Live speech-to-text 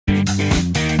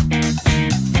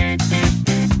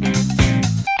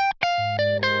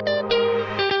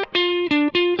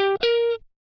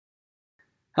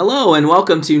Hello and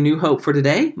welcome to New Hope for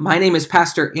Today. My name is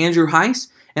Pastor Andrew Hise,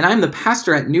 and I'm the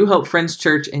pastor at New Hope Friends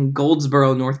Church in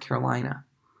Goldsboro, North Carolina.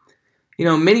 You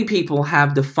know, many people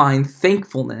have defined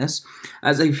thankfulness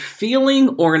as a feeling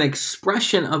or an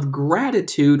expression of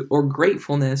gratitude or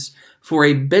gratefulness for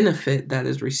a benefit that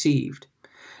is received.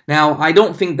 Now, I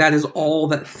don't think that is all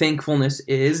that thankfulness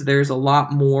is. There's a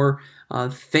lot more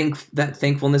that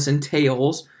thankfulness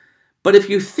entails. But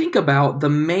if you think about the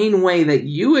main way that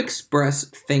you express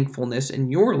thankfulness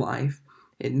in your life,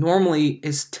 it normally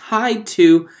is tied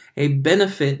to a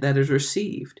benefit that is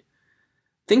received.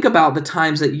 Think about the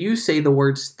times that you say the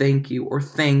words thank you or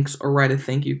thanks or write a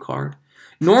thank you card.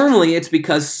 Normally it's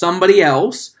because somebody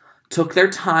else took their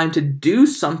time to do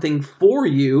something for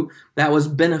you that was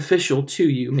beneficial to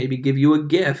you, maybe give you a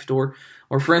gift, or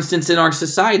for instance, in our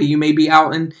society, you may be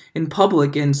out in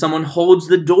public and someone holds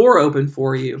the door open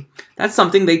for you. That's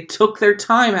something they took their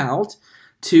time out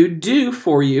to do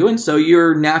for you, and so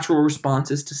your natural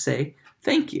response is to say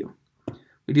thank you.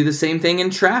 We do the same thing in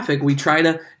traffic. We try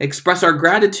to express our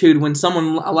gratitude when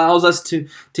someone allows us to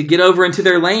get over into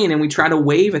their lane, and we try to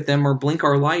wave at them or blink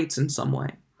our lights in some way.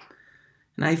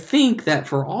 And I think that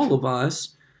for all of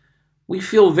us, we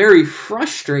feel very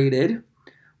frustrated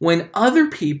when other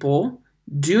people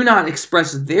do not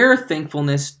express their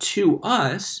thankfulness to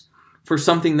us for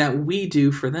something that we do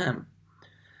for them.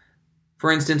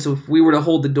 For instance, if we were to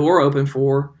hold the door open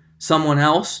for someone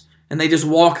else and they just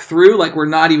walk through like we're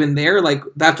not even there, like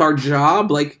that's our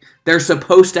job, like they're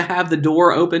supposed to have the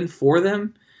door open for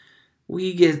them,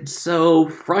 we get so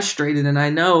frustrated, and I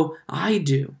know I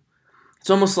do. It's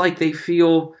almost like they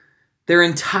feel they're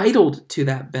entitled to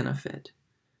that benefit.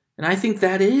 And I think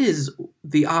that is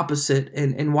the opposite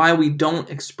and why we don't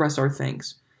express our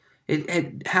thanks.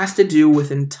 It has to do with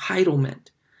entitlement.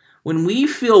 When we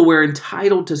feel we're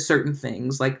entitled to certain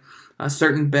things, like a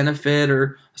certain benefit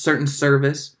or a certain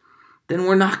service, then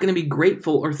we're not going to be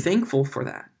grateful or thankful for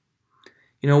that.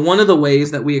 You know, one of the ways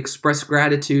that we express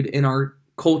gratitude in our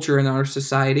culture and our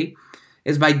society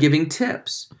is by giving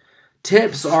tips.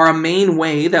 Tips are a main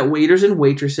way that waiters and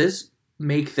waitresses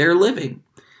make their living.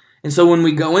 And so when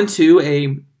we go into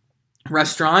a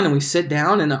restaurant and we sit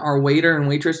down and our waiter and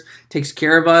waitress takes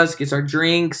care of us, gets our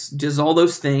drinks, does all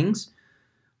those things,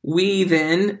 we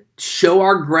then show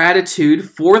our gratitude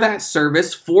for that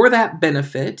service, for that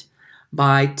benefit,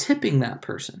 by tipping that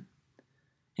person.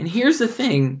 And here's the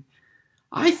thing.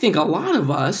 I think a lot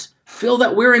of us feel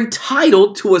that we're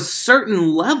entitled to a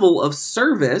certain level of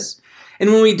service,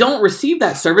 and when we don't receive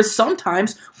that service,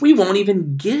 sometimes we won't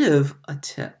even give a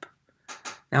tip.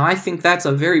 Now, I think that's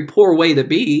a very poor way to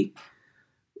be,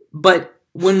 but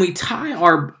when we tie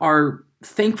our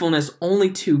thankfulness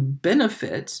only to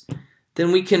benefits,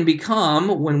 then we can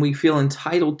become, when we feel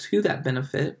entitled to that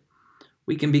benefit,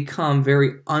 we can become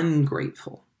very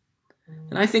ungrateful.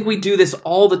 And I think we do this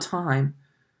all the time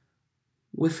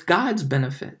with God's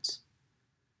benefits.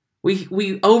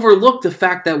 We overlook the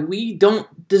fact that we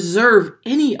don't deserve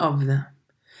any of them.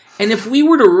 And if we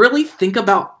were to really think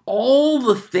about all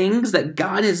the things that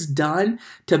God has done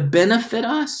to benefit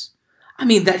us, I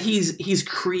mean, that He's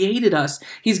created us.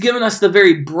 He's given us the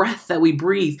very breath that we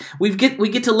breathe. We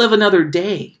get to live another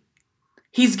day.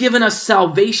 He's given us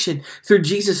salvation through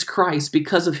Jesus Christ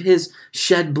because of His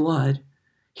shed blood.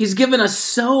 He's given us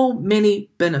so many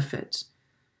benefits.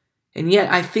 And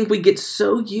yet I think we get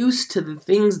so used to the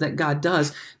things that God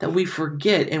does that we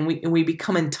forget and we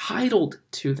become entitled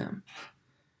to them.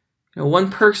 You know,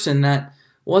 one person that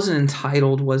wasn't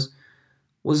entitled was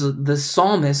the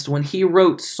psalmist when he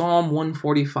wrote Psalm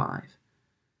 145.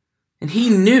 And he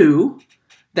knew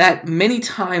that many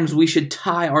times we should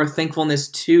tie our thankfulness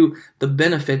to the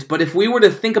benefits. But if we were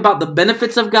to think about the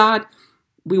benefits of God,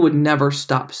 we would never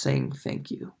stop saying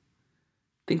thank you.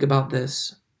 Think about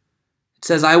this. It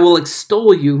says, I will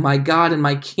extol you, my God and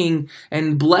my King,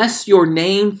 and bless your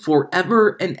name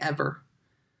forever and ever.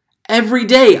 Every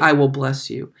day I will bless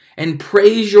you and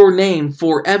praise your name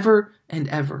forever and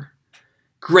ever.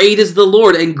 Great is the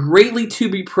Lord and greatly to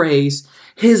be praised.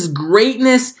 His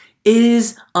greatness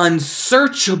is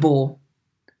unsearchable.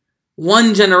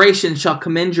 One generation shall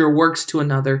commend your works to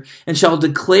another and shall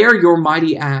declare your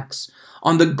mighty acts.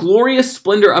 On the glorious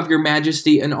splendor of your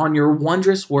majesty and on your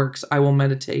wondrous works I will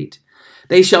meditate.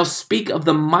 They shall speak of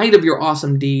the might of your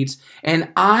awesome deeds,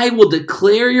 and I will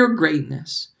declare your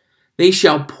greatness. They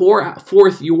shall pour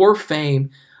forth your fame,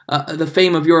 the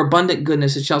fame of your abundant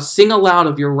goodness. It shall sing aloud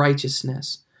of your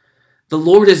righteousness. The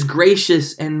Lord is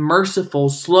gracious and merciful,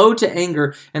 slow to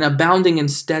anger, and abounding in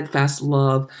steadfast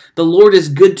love. The Lord is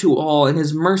good to all, and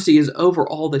His mercy is over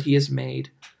all that He has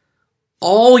made.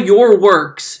 All your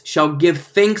works shall give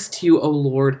thanks to you, O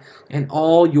Lord, and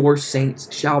all your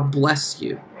saints shall bless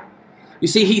you. You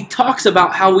see, he talks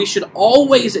about how we should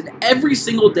always and every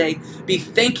single day be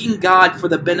thanking God for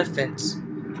the benefits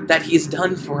that he's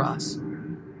done for us.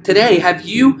 Today, have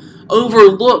you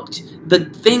overlooked the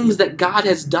things that God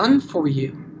has done for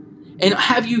you? And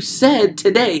have you said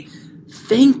today,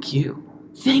 thank you?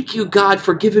 Thank you, God,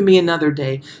 for giving me another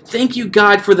day. Thank you,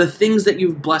 God, for the things that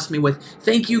you've blessed me with.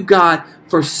 Thank you, God,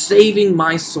 for saving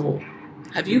my soul.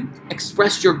 Have you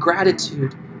expressed your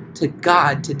gratitude to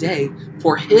God today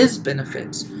for his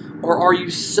benefits? Or are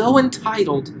you so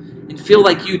entitled and feel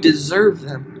like you deserve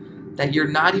them that you're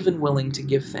not even willing to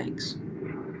give thanks?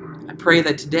 I pray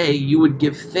that today you would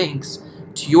give thanks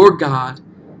to your God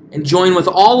and join with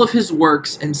all of his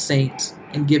works and saints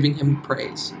in giving him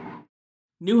praise.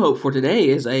 New Hope for Today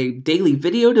is a daily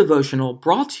video devotional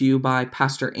brought to you by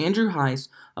Pastor Andrew Hise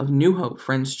of New Hope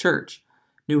Friends Church.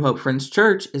 New Hope Friends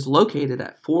Church is located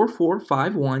at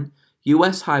 4451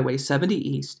 U.S. Highway 70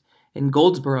 East in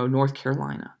Goldsboro, North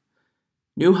Carolina.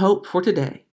 New Hope for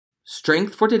Today.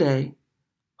 Strength for today.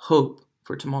 Hope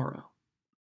for tomorrow.